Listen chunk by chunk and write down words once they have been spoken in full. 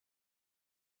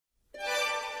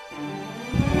Alright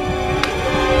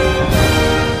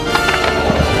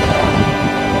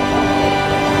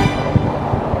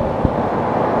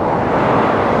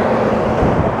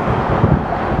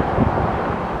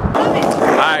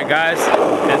guys,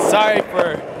 and sorry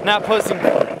for not posting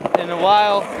in a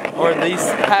while or these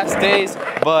past days,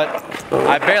 but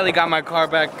I barely got my car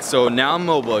back, so now I'm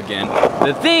mobile again.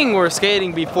 The thing we're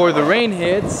skating before the rain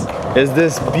hits is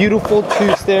this beautiful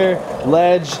two-stair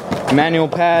ledge manual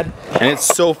pad, and it's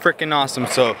so freaking awesome.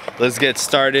 So let's get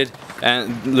started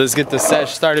and let's get the set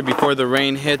started before the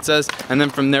rain hits us, and then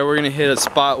from there we're gonna hit a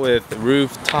spot with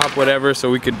roof, top, whatever,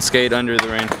 so we could skate under the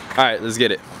rain. Alright, let's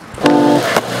get it.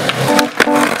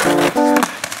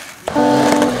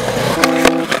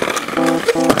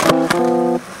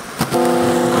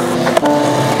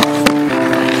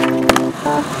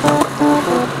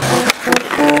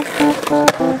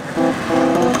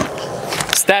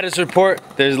 Status report,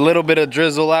 there's a little bit of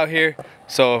drizzle out here,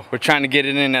 so we're trying to get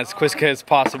it in as quick as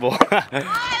possible.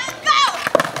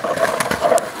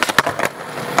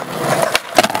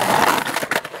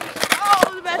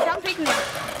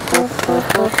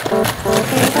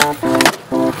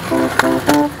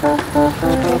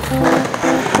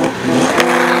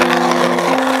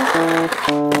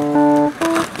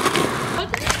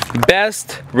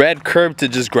 Best red curb to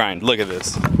just grind. Look at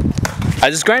this. I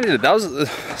just grinded it. That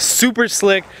was super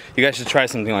slick. You guys should try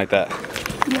something like that.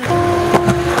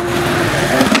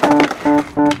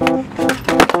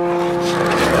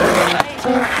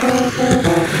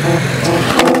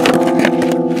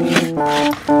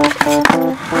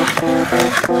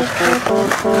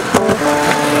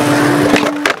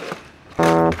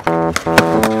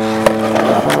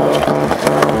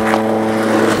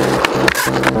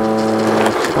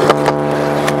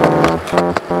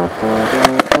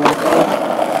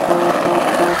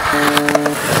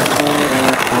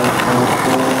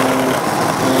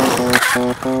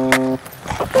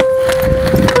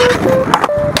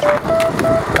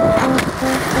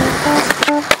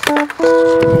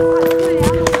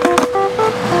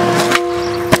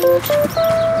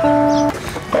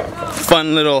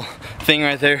 Fun little thing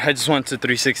right there. I just went to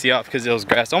 360 off because it was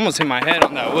grass. Almost hit my head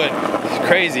on that wood. It's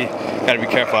crazy. Gotta be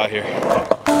careful out here.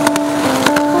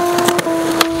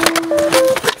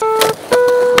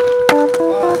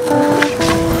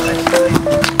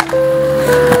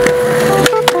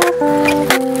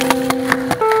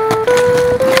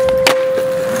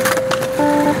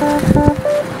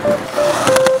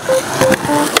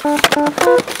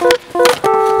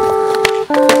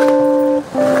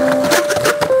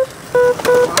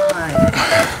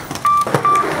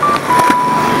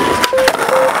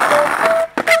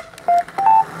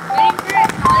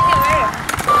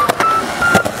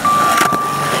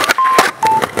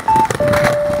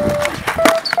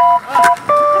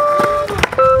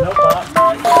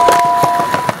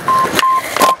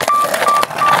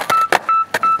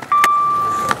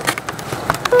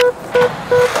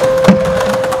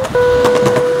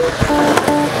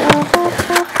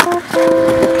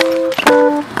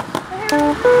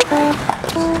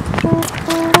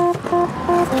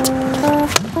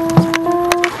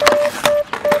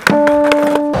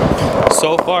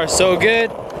 So far so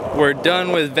good. We're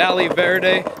done with Valley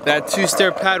Verde. That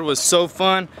two-stair pad was so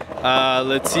fun.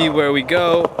 Let's see where we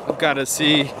go. Gotta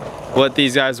see what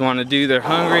these guys want to do. They're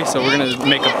hungry, so we're gonna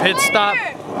make a pit stop,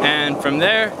 and from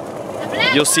there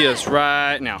you'll see us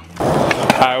right now.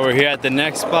 Alright, we're here at the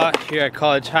next spot here at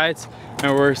College Heights,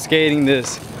 and we're skating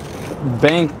this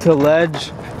bank to ledge.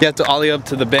 You have to ollie up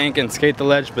to the bank and skate the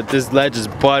ledge, but this ledge is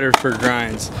butter for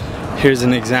grinds. Here's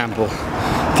an example.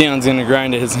 Theon's gonna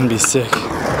grind it, it's gonna be sick.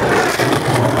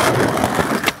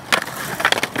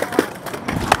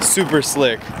 Super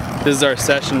slick. This is our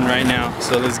session right now,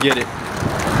 so let's get it.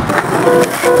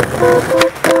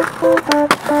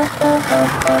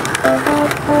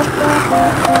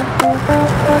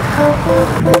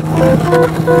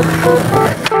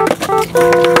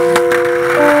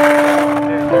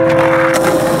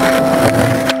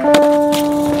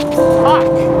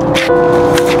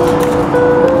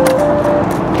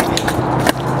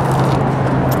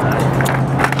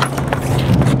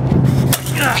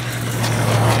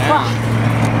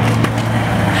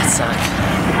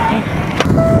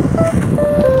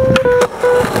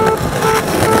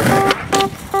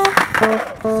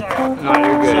 No,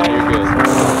 you're good, you're good.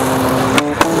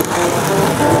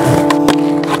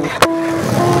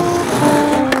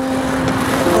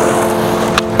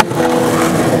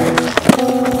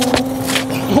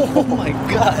 Oh my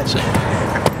gosh.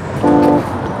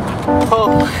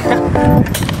 Oh,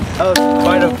 that was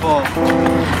quite a fall.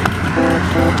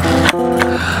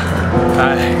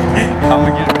 Alright, I'm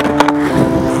gonna get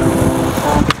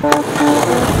it.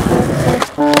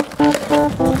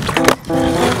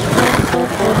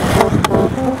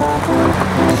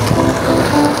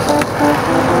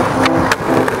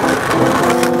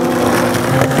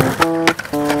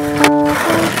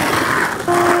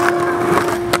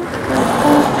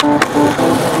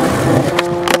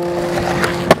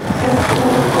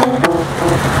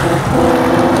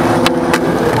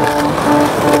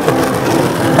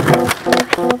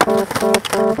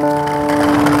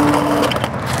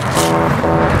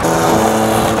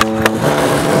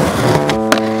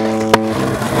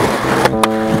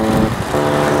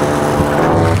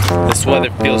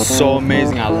 feels so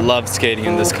amazing. I love skating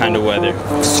in this kind of weather.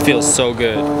 It feels so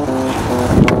good.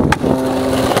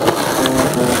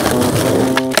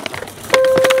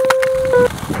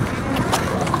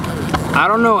 I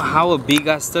don't know how a bee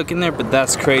got stuck in there, but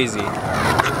that's crazy.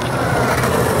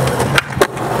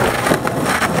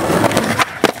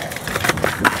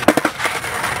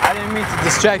 I didn't mean to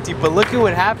distract you, but look at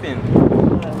what happened.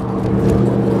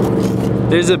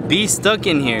 There's a bee stuck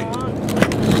in here.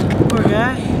 Poor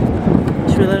guy.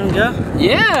 Should we let him go?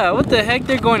 Yeah, what the heck?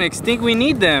 They're going extinct. We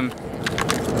need them.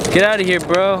 Get out of here,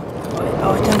 bro.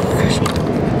 Oh, it's on the crushing.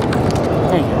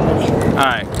 There you go, buddy.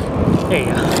 Alright. There you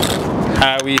go.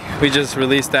 Alright, we just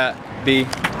released that bee,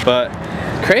 but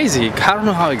crazy. I don't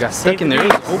know how it got stuck in there.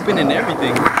 It was open and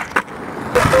everything.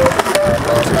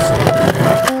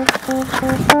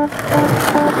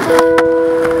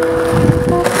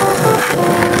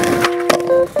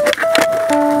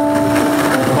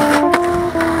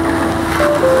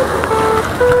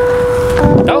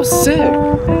 That was sick.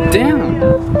 Damn.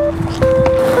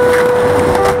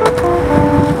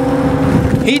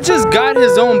 He just got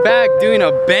his own back doing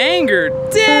a banger.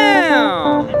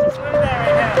 Damn.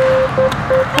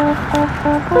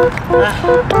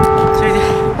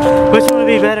 Which one would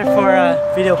be better for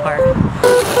a video part?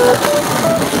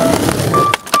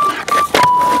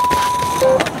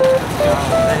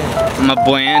 My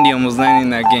boy Andy almost landing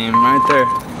that game right there.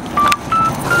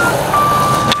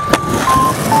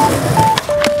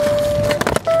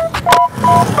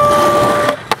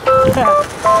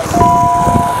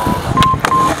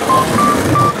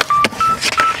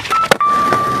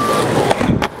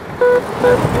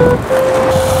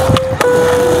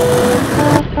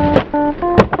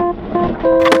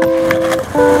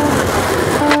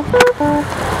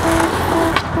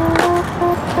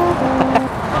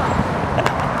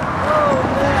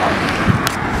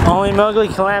 Only Mowgli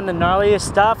can land the gnarliest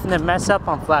stuff and then mess up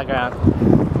on flat ground.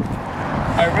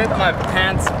 I ripped my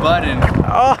pants button.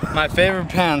 Oh. My favorite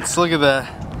pants. Look at that.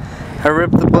 I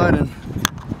ripped the button.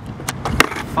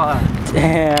 Fuck.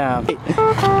 Damn.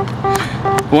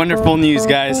 Wonderful news,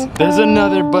 guys. There's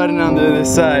another button on the other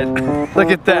side. Look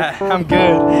at that. I'm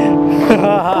good.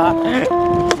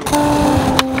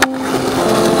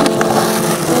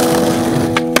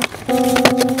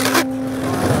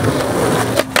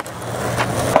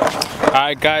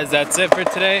 Alright guys, that's it for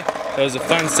today. It was a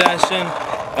fun session.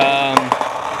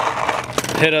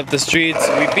 Hit up the streets.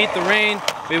 We beat the rain.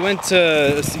 We went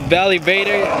to Valley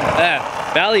Verde,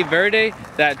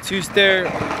 that two-stair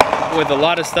with a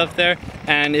lot of stuff there.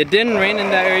 And it didn't rain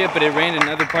in that area, but it rained in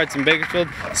other parts in Bakersfield.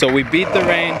 So we beat the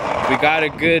rain. We got a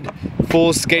good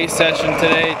full skate session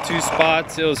today, 2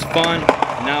 spots. It was fun.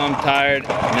 Now I'm tired.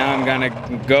 Now I'm gonna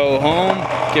go home,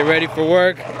 get ready for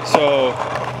work. So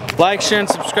like, share, and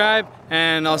subscribe,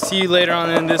 and I'll see you later on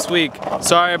in this week.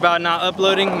 Sorry about not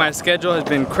uploading. My schedule has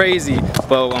been crazy,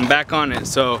 but I'm back on it.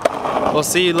 So we'll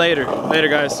see you later. Later,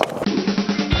 guys.